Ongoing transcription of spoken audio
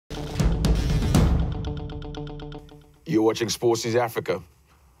You're watching Sports News Africa.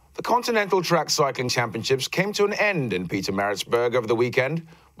 The Continental Track Cycling Championships came to an end in Pietermaritzburg over the weekend,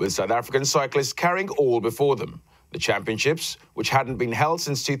 with South African cyclists carrying all before them. The championships, which hadn't been held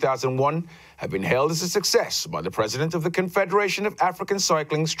since 2001, have been hailed as a success by the president of the Confederation of African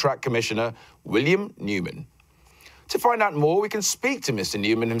Cycling's track commissioner, William Newman. To find out more, we can speak to Mr.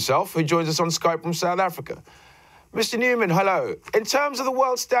 Newman himself, who joins us on Skype from South Africa. Mr. Newman, hello. In terms of the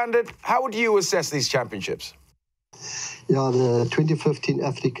world standard, how would you assess these championships? Yeah, the 2015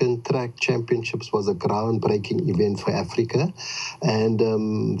 African Track Championships was a groundbreaking event for Africa,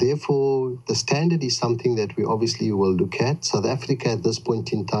 and therefore the standard is something that we obviously will look at. South Africa at this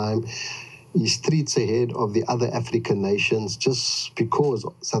point in time is streets ahead of the other African nations just because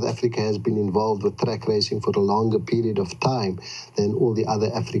South Africa has been involved with track racing for a longer period of time than all the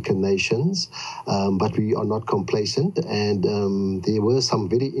other African nations. But we are not complacent, and there were some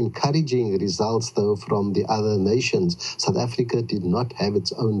very encouraging results though from the other nations. South Africa did not have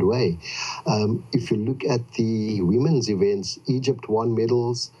its own way. If you look at the women's events, Egypt won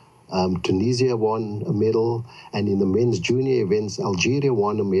medals, Tunisia won a medal, and in the men's junior events, Algeria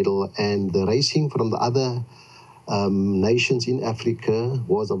won a medal, and the racing from the other nations in Africa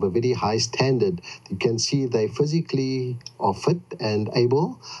was of a very high standard. You can see they physically are fit and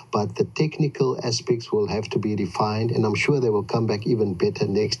able, but the technical aspects will have to be refined, and I'm sure they will come back even better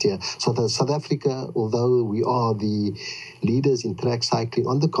next year. So South Africa, although we are the leaders in track cycling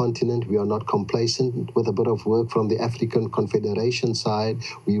on the continent, we are not complacent. With a bit of work from the African Confederation side,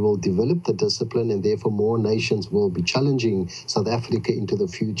 we will develop the discipline, and therefore more nations will be challenging South Africa into the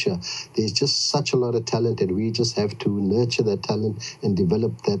future. There's just such a lot of talent, and we just have to nurture that talent and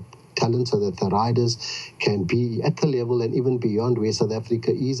develop that talent so that the riders can be at the level and even beyond where South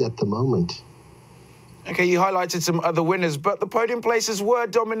Africa is at the moment. Okay, you highlighted some other winners, but the podium places were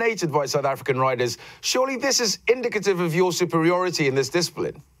dominated by South African riders. Surely this is indicative of your superiority in this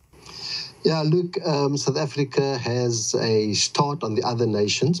discipline? Yeah, look, South Africa has a start on the other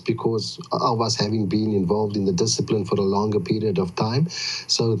nations because of us having been involved in the discipline for a longer period of time.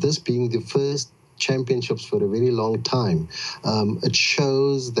 So this being the first championships for a very long time, it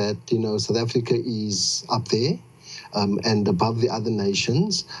shows that, South Africa is up there. And above the other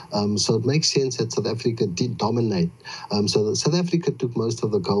nations. So it makes sense that South Africa did dominate. So South Africa took most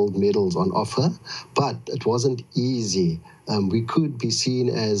of the gold medals on offer, but it wasn't easy. We could be seen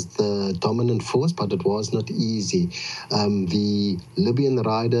as the dominant force, but it was not easy. The Libyan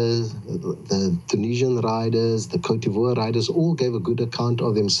riders, the Tunisian riders, the Cote d'Ivoire riders all gave a good account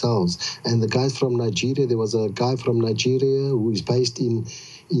of themselves. And the guys from Nigeria, there was a guy from Nigeria who is based in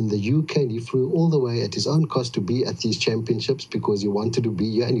the UK, and he flew all the way at his own cost to be at these championships because he wanted to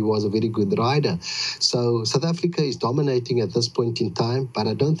be here and he was a very good rider. So South Africa is dominating at this point in time, but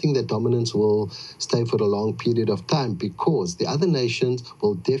I don't think that dominance will stay for a long period of time because the other nations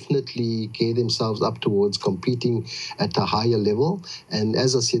will definitely gear themselves up towards competing at a higher level. And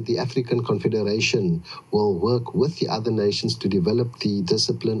as I said, the African Confederation will work with the other nations to develop the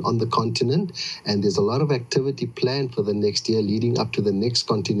discipline on the continent. And there's a lot of activity planned for the next year leading up to the next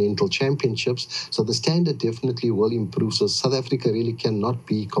Continental Championships. So the standard definitely will improve. So South Africa really cannot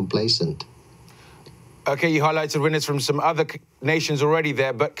be complacent. Okay, you highlighted winners from some other nations already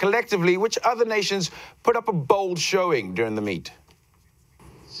there, but collectively, which other nations put up a bold showing during the meet?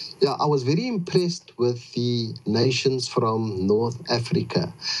 Yeah, I was very impressed with the nations from North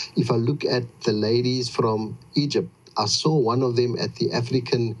Africa. If I look at the ladies from Egypt, I saw one of them at the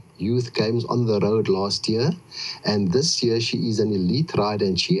African Youth Games on the road last year, and this year she is an elite rider,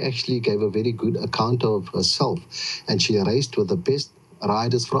 and she actually gave a very good account of herself, and she raced with the best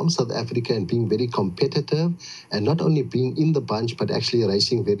riders from South Africa and being very competitive, and not only being in the bunch but actually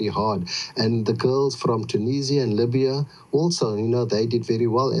racing very hard. And the girls from Tunisia and Libya also, they did very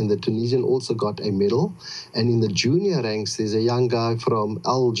well, and the Tunisian also got a medal. And in the junior ranks, there's a young guy from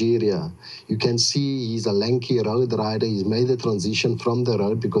Algeria. You can see he's a lanky road rider. He's made the transition from the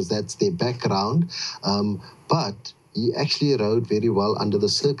road because that's their background, but he actually rode very well under the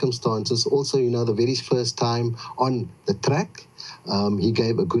circumstances. Also, the very first time on the track, he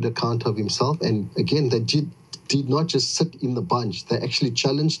gave a good account of himself. And again, they did not just sit in the bunch. They actually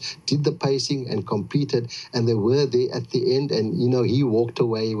challenged, did the pacing and competed, and they were there at the end. And, he walked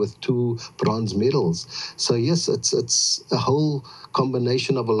away with 2 bronze medals. So yes, it's a whole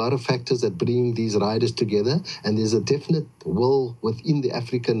combination of a lot of factors that bring these riders together, and there's a definite will within the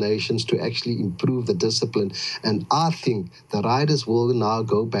African nations to actually improve the discipline. And I think the riders will now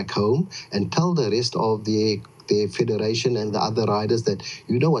go back home and tell the rest of their their federation and the other riders that,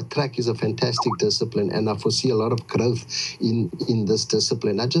 you know what, track is a fantastic discipline, and I foresee a lot of growth in this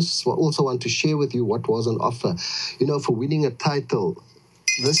discipline. I just also want to share with you what was on offer. You know, for winning a title,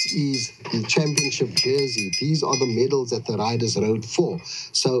 this is the championship jersey. These are the medals that the riders rode for.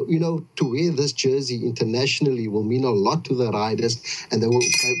 So, you know, to wear this jersey internationally will mean a lot to the riders, and they will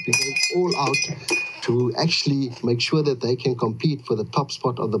be going all out to actually make sure that they can compete for the top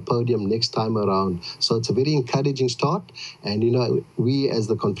spot on the podium next time around. So it's a very encouraging start. And, you know, we as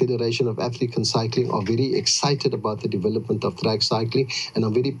the Confederation of African Cycling are very excited about the development of track cycling. And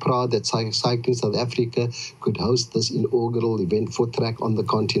I'm very proud that Cycling South Africa could host this inaugural event for track on the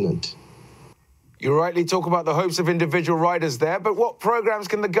continent. You rightly talk about the hopes of individual riders there, but what programs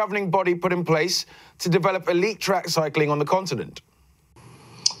can the governing body put in place to develop elite track cycling on the continent?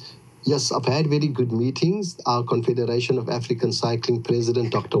 Yes, I've had very good meetings. Our Confederation of African Cycling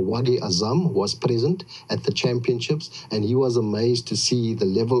President, Dr. Wagi Azam, was present at the championships, and he was amazed to see the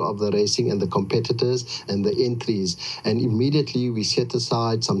level of the racing and the competitors and the entries. And immediately we set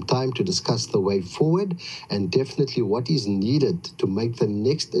aside some time to discuss the way forward and definitely what is needed to make the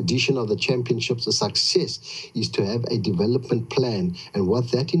next edition of the championships a success is to have a development plan. And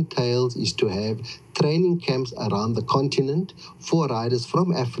what that entails is to have training camps around the continent for riders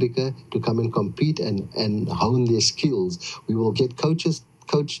from Africa to come and compete and hone their skills. We will get coaches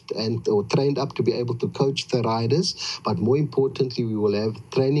coached or trained up to be able to coach the riders, but more importantly, we will have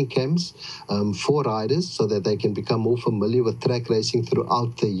training camps for riders so that they can become more familiar with track racing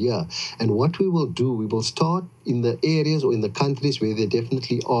throughout the year. And what we will do, we will start in the areas or in the countries where there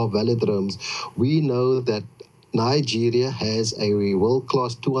definitely are velodromes. We know that Nigeria has a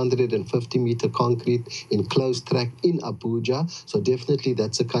world-class 250-meter concrete enclosed track in Abuja. So definitely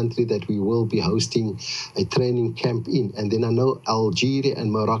that's a country that we will be hosting a training camp in. And then I know Algeria and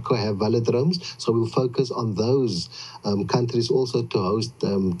Morocco have velodromes. So we'll focus on those countries also to host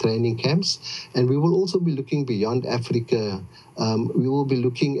training camps. And we will also be looking beyond Africa. We will be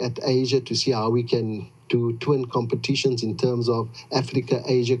looking at Asia to see how we can do twin competitions in terms of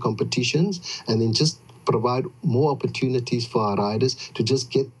Africa-Asia competitions, and then just provide more opportunities for our riders to just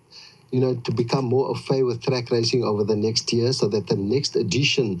get, to become more au fait with track racing over the next year, so that the next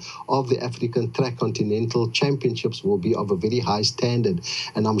edition of the African Track Continental Championships will be of a very high standard.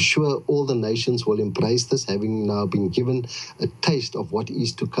 And I'm sure all the nations will embrace this, having now been given a taste of what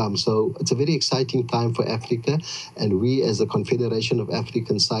is to come. So it's a very exciting time for Africa, and we as the Confederation of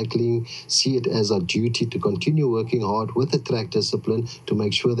African Cycling see it as our duty to continue working hard with the track discipline to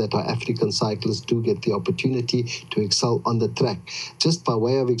make sure that our African cyclists do get the opportunity to excel on the track. Just by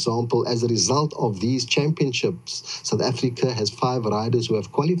way of example, as a result of these championships, South Africa has 5 riders who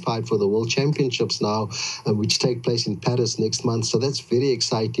have qualified for the World Championships now, which take place in Paris next month. So that's very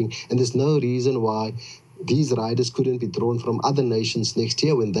exciting, and there's no reason why these riders couldn't be drawn from other nations next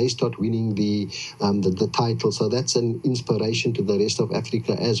year when they start winning the title. So that's an inspiration to the rest of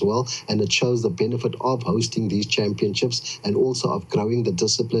Africa as well, and it shows the benefit of hosting these championships and also of growing the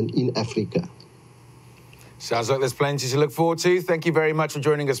discipline in Africa. Sounds like there's plenty to look forward to. Thank you very much for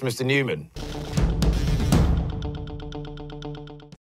joining us, Mr. Newman.